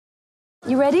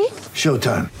You ready?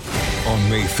 Showtime. On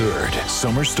May 3rd,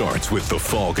 summer starts with The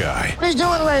Fall Guy. Let's do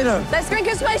it later. Let's drink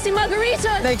a spicy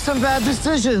margarita. Make some bad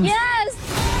decisions. Yes!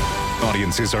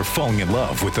 Audiences are falling in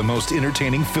love with the most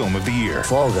entertaining film of the year.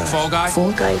 Fall Guy. Fall Guy?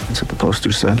 Fall guy. That's what the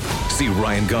poster said. See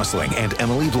Ryan Gosling and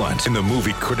Emily Blunt in the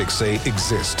movie critics say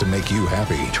exists to make you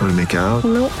happy. Trying to make it out?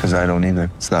 Nope. Because I don't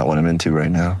either. It's not what I'm into right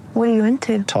now. What are you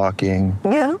into? Talking.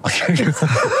 Yeah.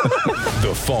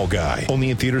 The Fall Guy.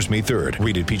 Only in theaters May 3rd.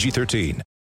 Rated PG-13.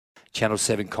 Channel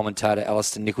 7 commentator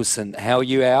Alistair Nicholson. How are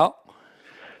you, Al?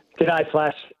 G'day,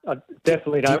 Flash. I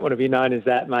definitely don't want to be known as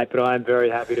that, mate, but I am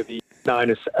very happy to be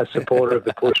known as a supporter of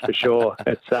the push for sure.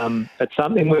 It's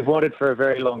something we've wanted for a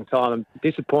very long time. I'm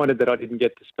disappointed that I didn't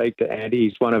get to speak to Andy.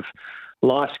 He's one of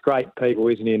life's great people,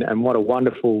 isn't he? And what a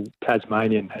wonderful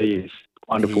Tasmanian he is.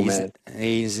 Wonderful man.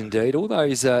 He is indeed. Although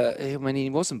he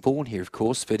wasn't born here, of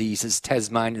course, but he's as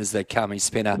Tasmanian as they come. He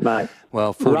spent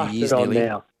 40 years nearly.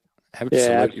 Now.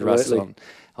 Absolutely rusted on.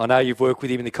 I know you've worked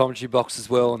with him in the commentary box as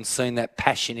well and seen that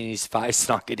passion in his face,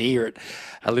 and I could hear it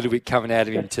a little bit coming out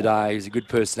of him today. He's a good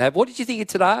person to have. What did you think of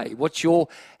today?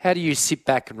 How do you sit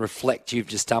back and reflect? You've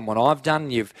just done what I've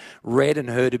done. You've read and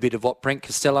heard a bit of what Brent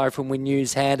Costello from Win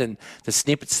News had and the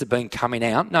snippets that have been coming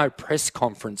out. No press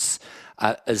conference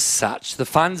as such. The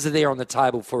funds are there on the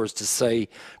table for us to see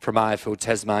from AFL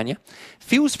Tasmania.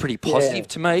 Feels pretty positive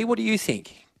to me. What do you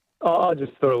think? I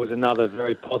just thought it was another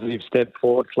very positive step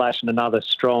forward, Flash, and another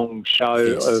strong show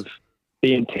of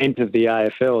the intent of the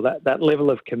AFL. That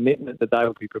level of commitment that they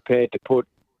will be prepared to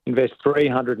invest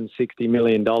 $360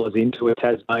 million into a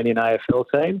Tasmanian AFL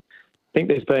team. I think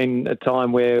there's been a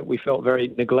time where we felt very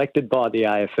neglected by the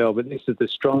AFL, but this is the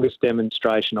strongest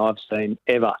demonstration I've seen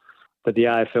ever that the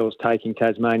AFL is taking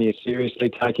Tasmania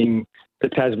seriously, taking the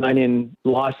Tasmanian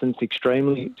licence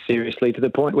extremely seriously to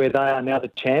the point where they are now the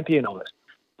champion of it.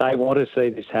 They want to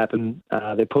see this happen.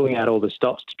 They're pulling out all the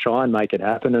stops to try and make it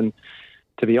happen. And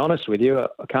to be honest with you,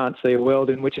 I can't see a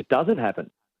world in which it doesn't happen.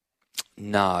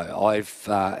 No, I've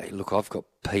got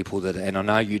people that, and I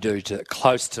know you do,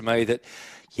 close to me that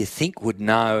you think would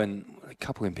know, and a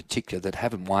couple in particular that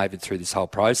haven't wavered through this whole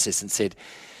process and said,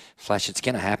 Flash, it's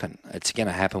going to happen. It's going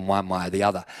to happen one way or the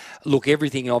other. Look,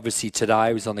 everything obviously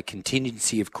today was on the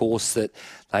contingency, of course, that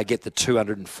they get the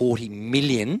 $240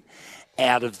 million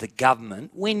out of the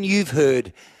government. When you've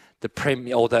heard the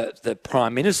Premier or the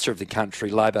Prime Minister of the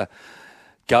country, Labor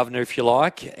Governor, if you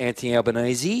like, Anthony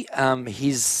Albanese,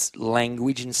 his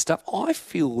language and stuff, I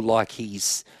feel like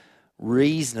he's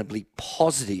reasonably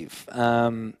positive.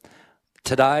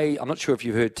 Today, I'm not sure if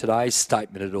you heard today's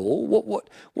statement at all.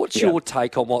 What's your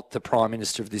take on what the Prime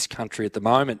Minister of this country at the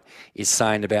moment is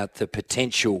saying about the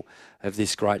potential of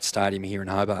this great stadium here in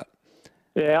Hobart?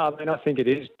 Yeah, I mean, I think it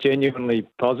is genuinely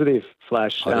positive,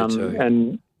 Flash. I do too.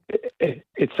 And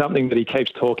it's something that he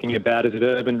keeps talking about as an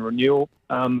urban renewal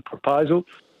proposal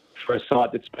for a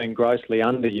site that's been grossly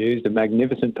underused, a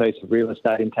magnificent piece of real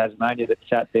estate in Tasmania that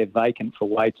sat there vacant for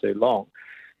way too long.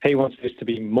 He wants this to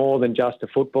be more than just a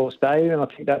football stadium, and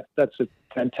I think that's a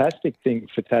fantastic thing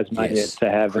for Tasmania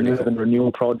to have, an urban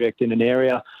renewal project in an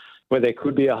area where there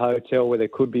could be a hotel, where there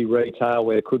could be retail,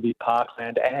 where there could be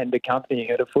parkland, and accompanying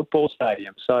it a football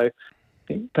stadium. So I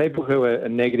think people who are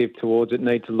negative towards it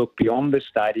need to look beyond the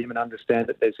stadium and understand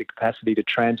that there's a capacity to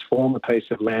transform a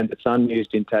piece of land that's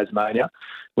unused in Tasmania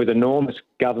with enormous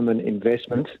government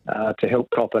investment to help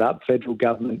prop it up, federal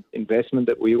government investment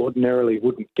that we ordinarily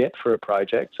wouldn't get for a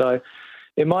project. So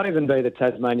it might even be that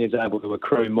Tasmania is able to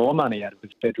accrue more money out of the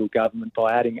federal government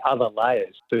by adding other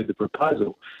layers to the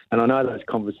proposal. And I know those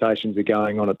conversations are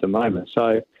going on at the moment.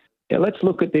 So let's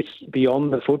look at this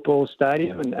beyond the football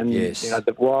stadium and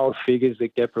the wild figures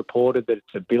that get reported that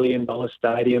it's $1 billion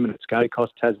stadium and it's going to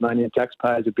cost Tasmanian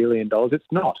taxpayers $1 billion. It's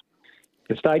not.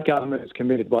 The state government has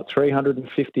committed,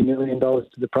 $350 million to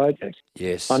the project.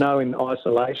 Yes. I know in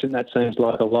isolation that seems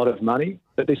like a lot of money,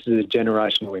 but this is a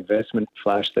generational investment,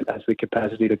 Flash, that has the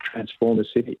capacity to transform a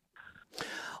city.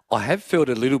 I have felt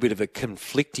a little bit of a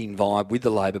conflicting vibe with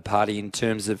the Labor Party in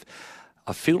terms of,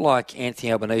 I feel like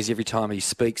Anthony Albanese, every time he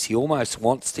speaks, he almost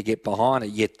wants to get behind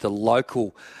it, yet the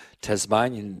local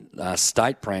Tasmanian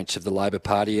state branch of the Labor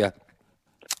Party are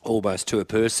almost to a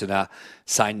person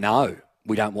saying no.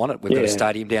 We don't want it. We've got a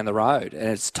stadium down the road, and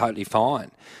it's totally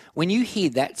fine. When you hear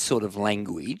that sort of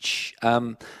language,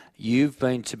 you've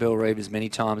been to Bellerive many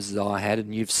times as I had,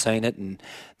 and you've seen it and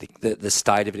the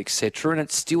state of it, etc. And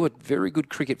it's still a very good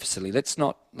cricket facility. Let's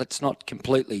not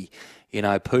completely,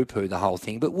 poo-poo the whole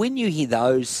thing. But when you hear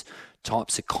those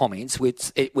types of comments,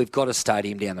 we've got a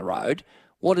stadium down the road.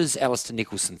 What does Alistair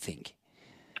Nicholson think?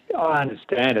 I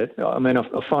understand it. I mean, I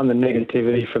find the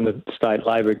negativity from the state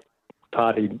Labor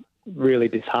Party really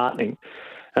disheartening.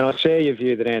 And I share your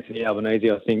view that Anthony Albanese,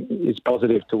 I think, is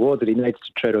positive towards it. He needs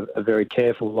to tread a very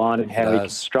careful line in how he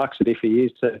constructs it if he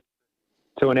is to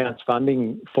announce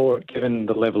funding for it, given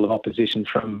the level of opposition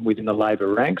from within the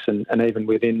Labor ranks and even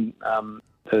within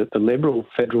the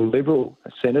federal Liberal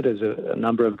senators. A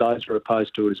number of those are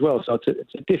opposed to it as well. So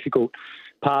it's a difficult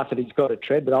path that he's got to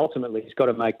tread, but ultimately he's got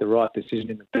to make the right decision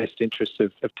in the best interests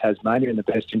of Tasmania and the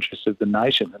best interests of the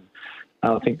nation. And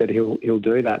I think that he'll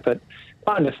do that. But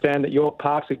I understand that York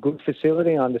Park's a good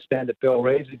facility. I understand that Bell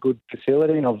Reid's a good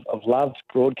facility, and I've loved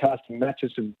broadcasting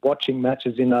matches and watching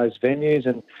matches in those venues.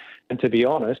 And to be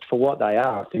honest, for what they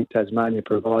are, I think Tasmania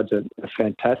provides a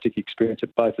fantastic experience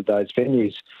at both of those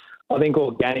venues. I think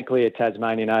organically a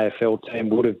Tasmanian AFL team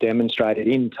would have demonstrated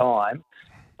in time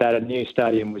that a new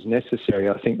stadium was necessary.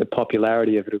 I think the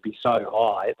popularity of it will be so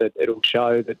high that it'll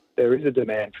show that there is a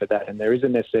demand for that and there is a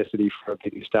necessity for a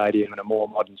bigger stadium and a more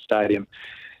modern stadium.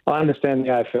 I understand the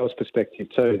AFL's perspective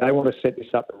too. They want to set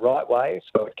this up the right way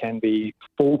so it can be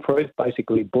foolproof,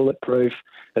 basically bulletproof,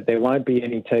 that there won't be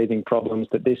any teething problems,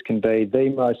 that this can be the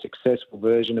most successful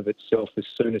version of itself as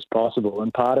soon as possible.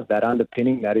 And part of that,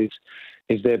 underpinning that, is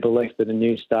their belief that a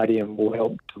new stadium will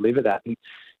help deliver that. And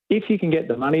if you can get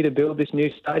the money to build this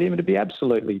new stadium, it'd be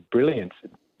absolutely brilliant.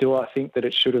 Do I think that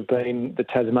it should have been, the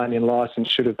Tasmanian licence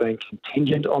should have been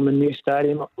contingent on the new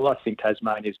stadium? Well, I think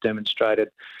Tasmania's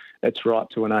demonstrated its right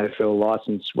to an AFL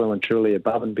licence well and truly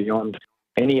above and beyond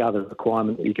any other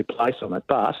requirement that you could place on it.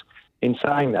 But in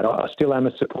saying that, I still am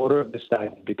a supporter of the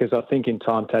stadium because I think in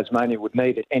time Tasmania would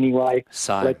need it anyway.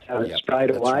 So, let's have it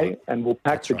straight away, right. And we'll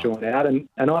pack the joint out. And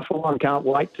I, for one, can't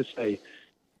wait to see,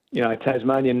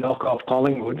 Tasmania knock off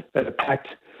Collingwood at a packed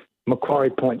Macquarie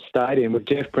Point Stadium with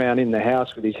Jeff Brown in the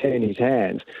house with his head in his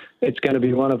hands. It's going to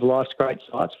be one of life's great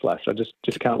sights, Flash. I just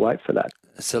can't wait for that.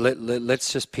 So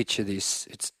let's just picture this.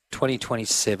 It's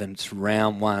 2027, it's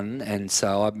round one, and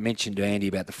so I mentioned to Andy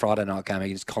about the Friday night game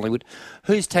against Collingwood.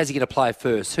 Who's Tassie going to play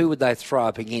first? Who would they throw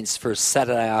up against for a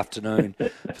Saturday afternoon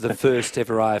for the first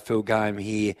ever AFL game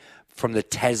here from the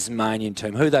Tasmanian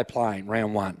team? Who are they playing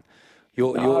round one?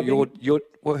 You're doing.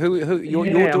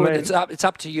 It's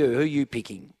up to you. Who are you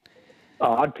picking?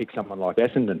 I'd pick someone like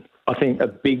Essendon. I think a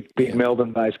big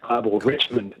Melbourne-based club, or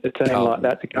Richmond, a team like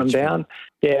that to come down.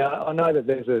 Yeah, I know that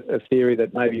there's a theory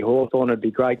that maybe Hawthorn would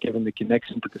be great given the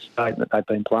connection to the state that they've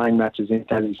been playing matches in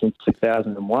Tassie since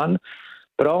 2001.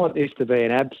 But I want this to be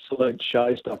an absolute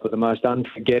showstopper, the most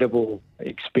unforgettable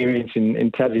experience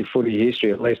in Tassie footy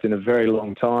history, at least in a very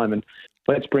long time. And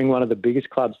let's bring one of the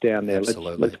biggest clubs down there.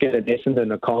 Let's get an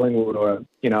Essendon, a Collingwood, or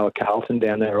a Carlton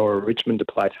down there, or a Richmond to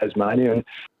play Tasmania. And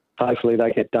hopefully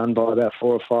they get done by about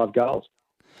 4 or 5 goals.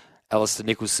 Alistair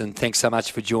Nicholson, thanks so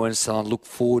much for joining us. I look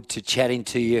forward to chatting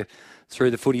to you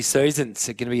through the footy season. It's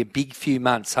going to be a big few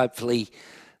months. Hopefully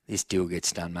this deal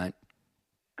gets done, mate.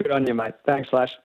 Good on you, mate. Thanks, Flash.